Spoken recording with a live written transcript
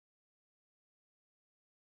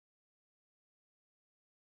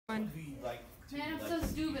Man, I'm so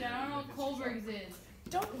stupid. I don't know what Kohlberg's is.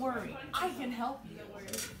 Don't worry, I can help you.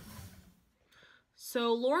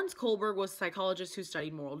 So Lawrence Kohlberg was a psychologist who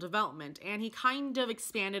studied moral development, and he kind of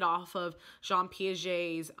expanded off of Jean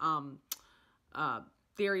Piaget's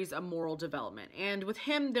theories of moral development. And with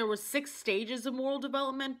him, there were 6 stages of moral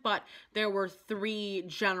development, but there were 3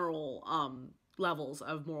 general levels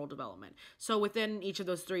of moral development. So within each of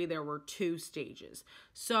those 3, there were 2 stages.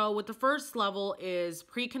 So with the first level is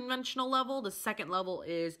pre-conventional level, the second level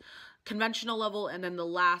is conventional level, and then the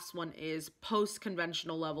last one is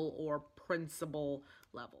post-conventional level or principle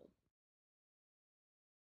level.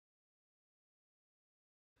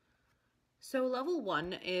 So level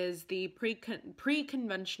 1 is the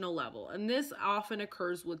pre-conventional level, and this often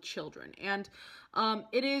occurs with children, and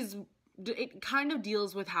it kind of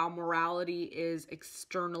deals with how morality is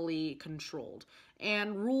externally controlled,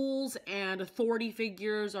 and rules and authority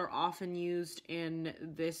figures are often used in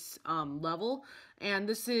this level, and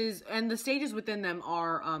the stages within them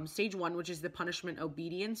are stage 1, which is the punishment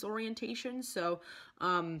obedience orientation. So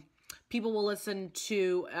people will listen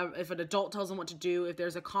to if an adult tells them what to do, if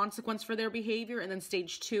there's a consequence for their behavior. And then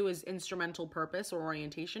stage 2 is instrumental purpose or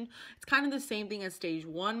orientation. It's kind of the same thing as stage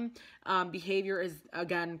 1. Behavior is,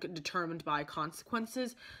 again, determined by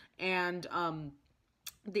consequences. And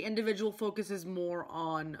the individual focuses more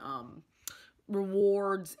on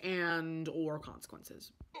rewards and or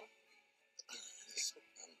consequences.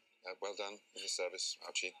 Well done in the service,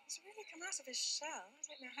 Archie. He's really come out of his shell.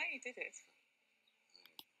 I don't know how you did it.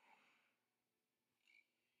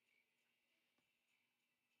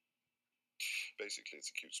 Basically, it's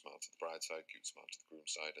a cute smile to the bride's side, cute smile to the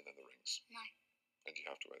groom's side, and then the rings. No. And you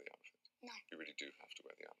have to wear the outfit. No. You really do have to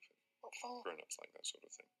wear the outfit. What for? Grown-ups like that sort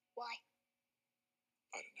of thing. Why?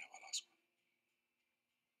 I don't know, I'll ask one.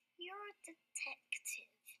 You're a detective.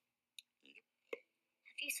 Yep.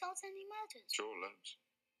 Have you solved any murders? Sure, loads.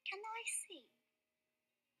 Can I see?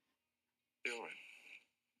 You're right.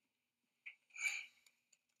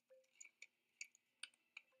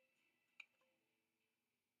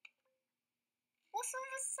 What's all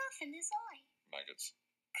the stuff in his eye? Maggots.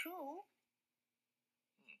 Cool.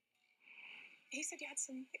 He said you had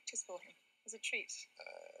some pictures for him as a treat.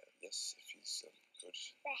 Yes, if he's good.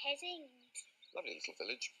 They're heading. Lovely little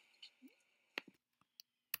village.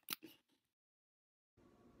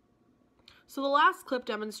 So the last clip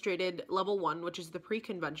demonstrated level 1, which is the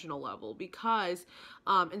pre-conventional level, because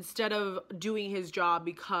instead of doing his job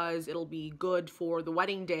because it'll be good for the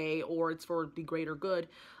wedding day or it's for the greater good,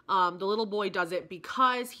 the little boy does it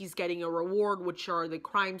because he's getting a reward, which are the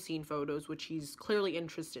crime scene photos, which he's clearly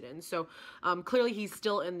interested in. So clearly he's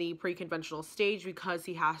still in the pre-conventional stage because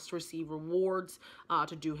he has to receive rewards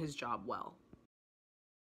to do his job well.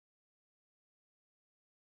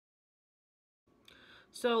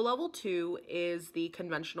 So level 2 is the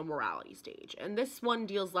conventional morality stage, and this one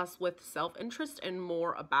deals less with self-interest and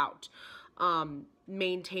more about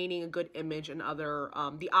maintaining a good image in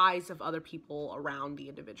the eyes of other people around the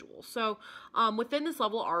individual. So within this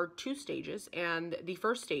level are 2 stages, and the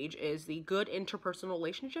first stage is the good interpersonal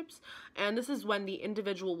relationships, and this is when the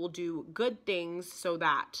individual will do good things so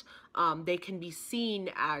that they can be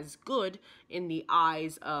seen as good in the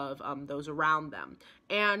eyes of those around them.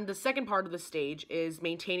 And the second part of the stage is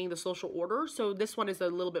maintaining the social order. So this one is a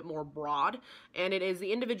little bit more broad, and it is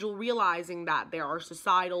the individual realizing that there are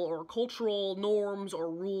societal or cultural norms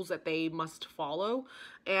or rules that they must follow,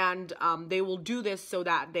 and they will do this so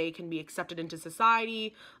that they can be accepted into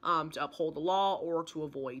society, to uphold the law, or to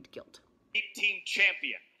avoid guilt. Team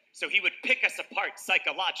champion, so he would pick us apart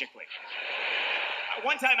psychologically.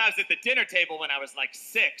 One time I was at the dinner table when I was like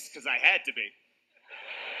 6, because I had to be.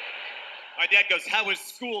 My dad goes, "How was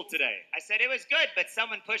school today?" I said, "It was good, but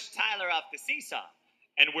someone pushed Tyler off the seesaw."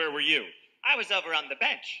 "And where were you?" "I was over on the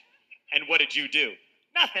bench." "And what did you do?"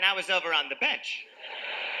 "Nothing, I was over on the bench."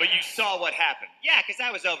 "But you saw what happened." "Yeah, because I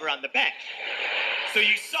was over on the bench." "So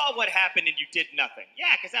you saw what happened and you did nothing."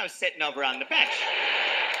 "Yeah, because I was sitting over on the bench."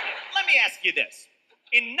 Let me ask you this.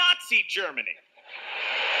 In Nazi Germany,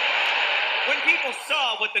 when people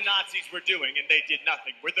saw what the Nazis were doing and they did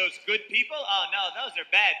nothing, were those good people? "Oh, no, those are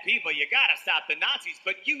bad people. You gotta stop the Nazis."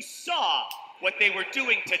 But you saw what they were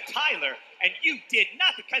doing to Tyler, and you did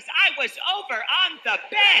nothing because I was over on the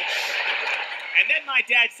bench. And then my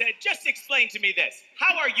dad said, "Just explain to me this.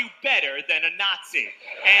 How are you better than a Nazi?"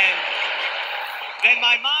 And then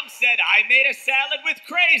my mom said, "I made a salad with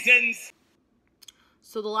craisins."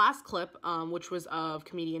 So the last clip, which was of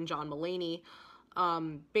comedian John Mulaney,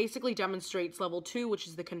 basically demonstrates level 2, which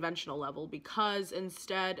is the conventional level, because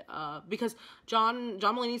because John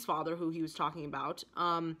Mulaney's father, who he was talking about,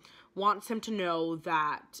 wants him to know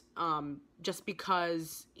that just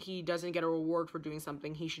because he doesn't get a reward for doing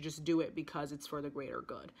something, he should just do it because it's for the greater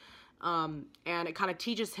good. And it kind of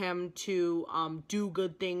teaches him to do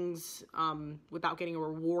good things without getting a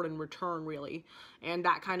reward in return, really. And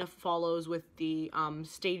that kind of follows with the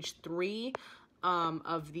stage 3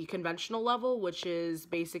 of the conventional level, which is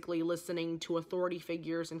basically listening to authority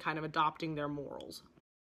figures and kind of adopting their morals.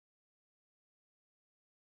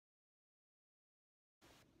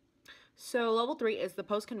 So level 3 is the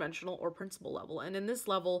post-conventional or principle level, and in this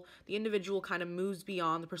level, the individual kind of moves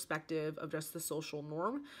beyond the perspective of just the social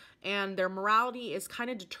norm, and their morality is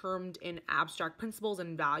kind of determined in abstract principles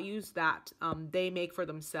and values that they make for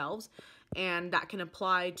themselves, and that can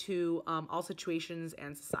apply to all situations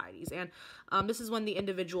and societies. And this is when the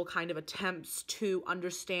individual kind of attempts to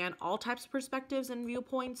understand all types of perspectives and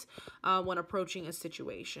viewpoints when approaching a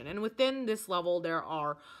situation. And within this level, there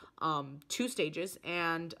are 2 stages,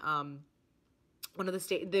 and one of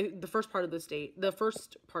the first part of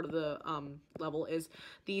the level is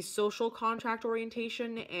the social contract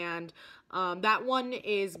orientation, and that one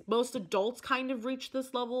is most adults kind of reach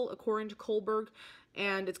this level according to Kohlberg,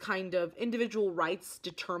 and it's kind of individual rights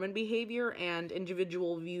determine behavior, and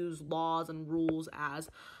individual views laws and rules as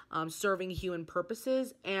serving human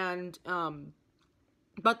purposes, and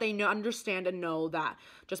but they understand and know that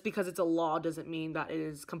just because it's a law doesn't mean that it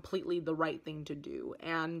is completely the right thing to do.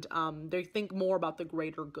 And they think more about the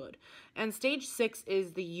greater good. And stage 6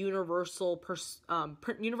 is the universal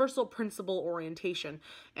principle orientation.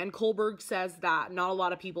 And Kohlberg says that not a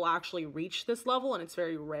lot of people actually reach this level, and it's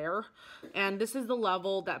very rare. And this is the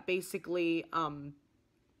level that basically the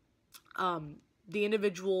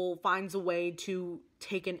individual finds a way to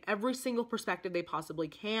take in every single perspective they possibly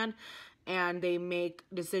can, and they make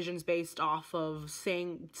decisions based off of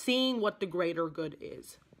seeing what the greater good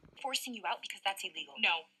is. Forcing you out because that's illegal.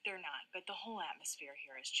 No, they're not. But the whole atmosphere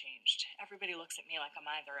here has changed. Everybody looks at me like I'm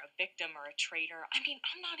either a victim or a traitor. I mean,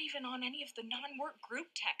 I'm not even on any of the non-work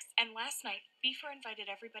group texts. And last night, Beefer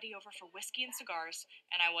invited everybody over for whiskey and cigars,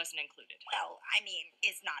 and I wasn't included. Well, I mean,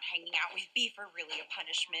 is not hanging out with Beefer really a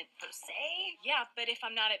punishment per se? Yeah, but if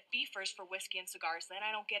I'm not at Beefer's for whiskey and cigars, then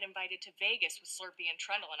I don't get invited to Vegas with Slurpee and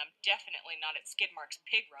Trundle, and I'm definitely not at Skidmark's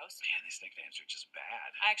pig roast. Man, these nicknames are just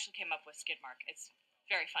bad. I actually came up with Skidmark. It's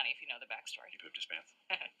very funny if you know the backstory. He pooped his pants.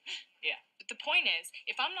 Yeah. But the point is,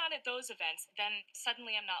 if I'm not at those events, then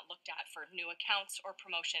suddenly I'm not looked at for new accounts or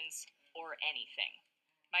promotions or anything.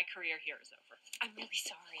 My career here is over. I'm really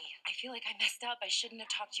sorry. I feel like I messed up. I shouldn't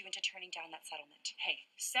have talked you into turning down that settlement.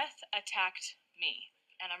 Hey, Seth attacked me,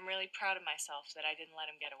 and I'm really proud of myself that I didn't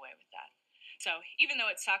let him get away with that. So, even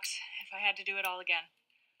though it sucks, if I had to do it all again,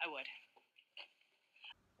 I would.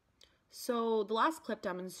 So the last clip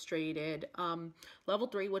demonstrated level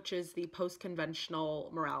 3, which is the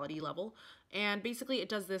post-conventional morality level. And basically it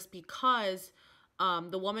does this because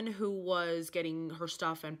the woman who was getting her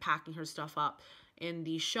stuff and packing her stuff up in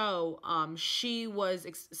the show, she was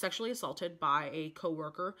sexually assaulted by a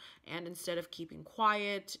coworker, and instead of keeping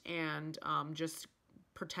quiet and just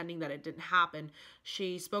pretending that it didn't happen,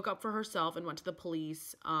 she spoke up for herself and went to the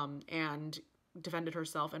police and defended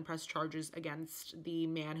herself and pressed charges against the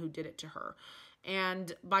man who did it to her.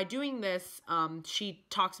 And by doing this, she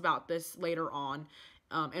talks about this later on,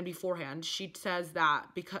 and beforehand, she says that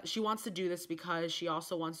because she wants to do this because she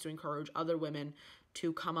also wants to encourage other women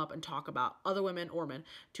to come up and talk about, other women or men,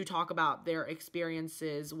 to talk about their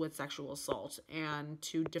experiences with sexual assault and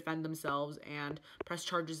to defend themselves and press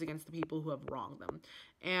charges against the people who have wronged them.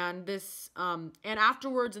 And this, and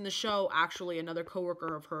afterwards in the show, actually another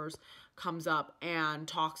coworker of hers comes up and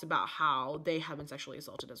talks about how they have been sexually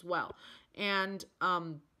assaulted as well. And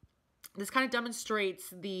this kind of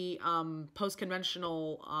demonstrates the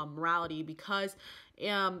post-conventional morality, because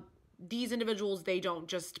these individuals, they don't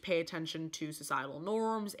just pay attention to societal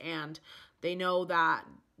norms, and they know that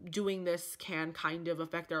doing this can kind of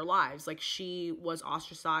affect their lives. Like, she was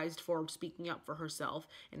ostracized for speaking up for herself,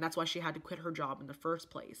 and that's why she had to quit her job in the first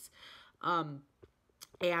place.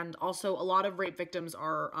 And also, a lot of rape victims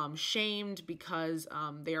are shamed because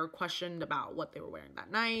they are questioned about what they were wearing that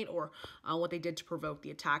night, or what they did to provoke the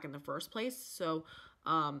attack in the first place. So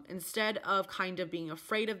instead of kind of being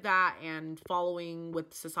afraid of that and following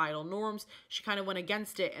with societal norms, she kind of went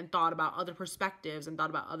against it and thought about other perspectives and thought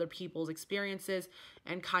about other people's experiences,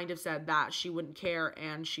 and kind of said that she wouldn't care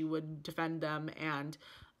and she would defend them, and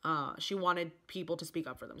she wanted people to speak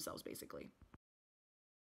up for themselves, basically.